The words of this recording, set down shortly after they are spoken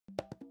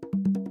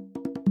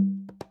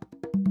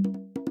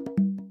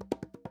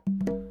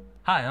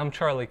Hi, I'm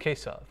Charlie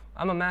Kasov.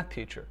 I'm a math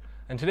teacher,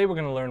 and today we're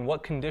going to learn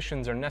what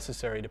conditions are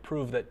necessary to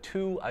prove that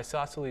two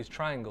isosceles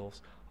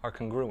triangles are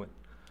congruent.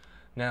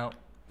 Now,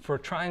 for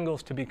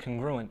triangles to be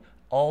congruent,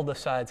 all the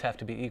sides have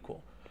to be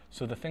equal.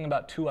 So the thing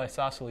about two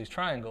isosceles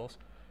triangles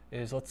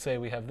is, let's say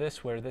we have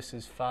this where this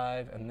is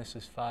 5 and this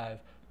is 5,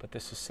 but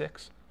this is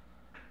 6.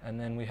 And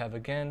then we have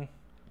again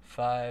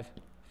 5,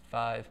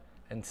 5,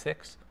 and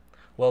 6.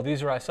 Well,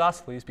 these are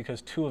isosceles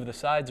because two of the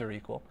sides are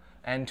equal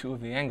and two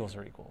of the angles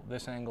are equal.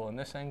 This angle and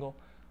this angle,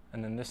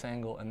 and then this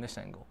angle and this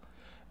angle.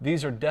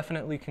 These are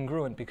definitely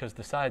congruent because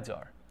the sides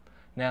are.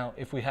 Now,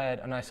 if we had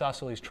an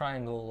isosceles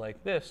triangle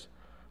like this,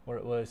 where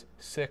it was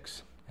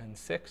 6 and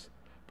 6,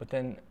 but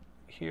then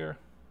here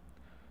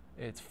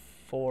it's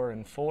 4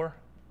 and 4,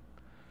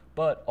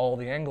 but all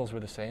the angles were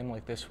the same,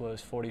 like this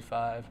was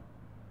 45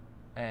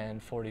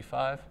 and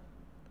 45,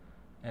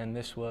 and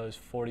this was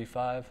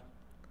 45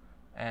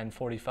 and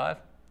 45.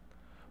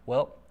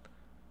 Well,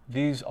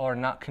 these are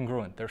not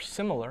congruent. They're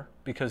similar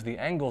because the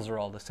angles are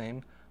all the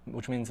same,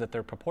 which means that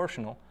they're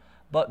proportional,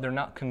 but they're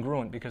not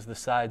congruent because the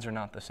sides are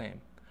not the same.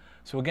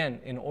 So again,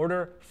 in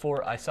order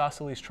for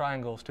isosceles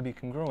triangles to be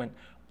congruent,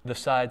 the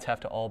sides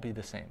have to all be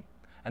the same.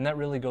 And that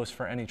really goes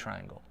for any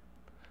triangle.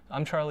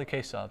 I'm Charlie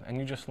Kasov, and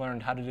you just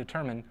learned how to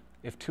determine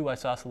if two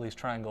isosceles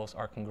triangles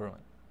are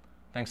congruent.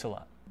 Thanks a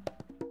lot.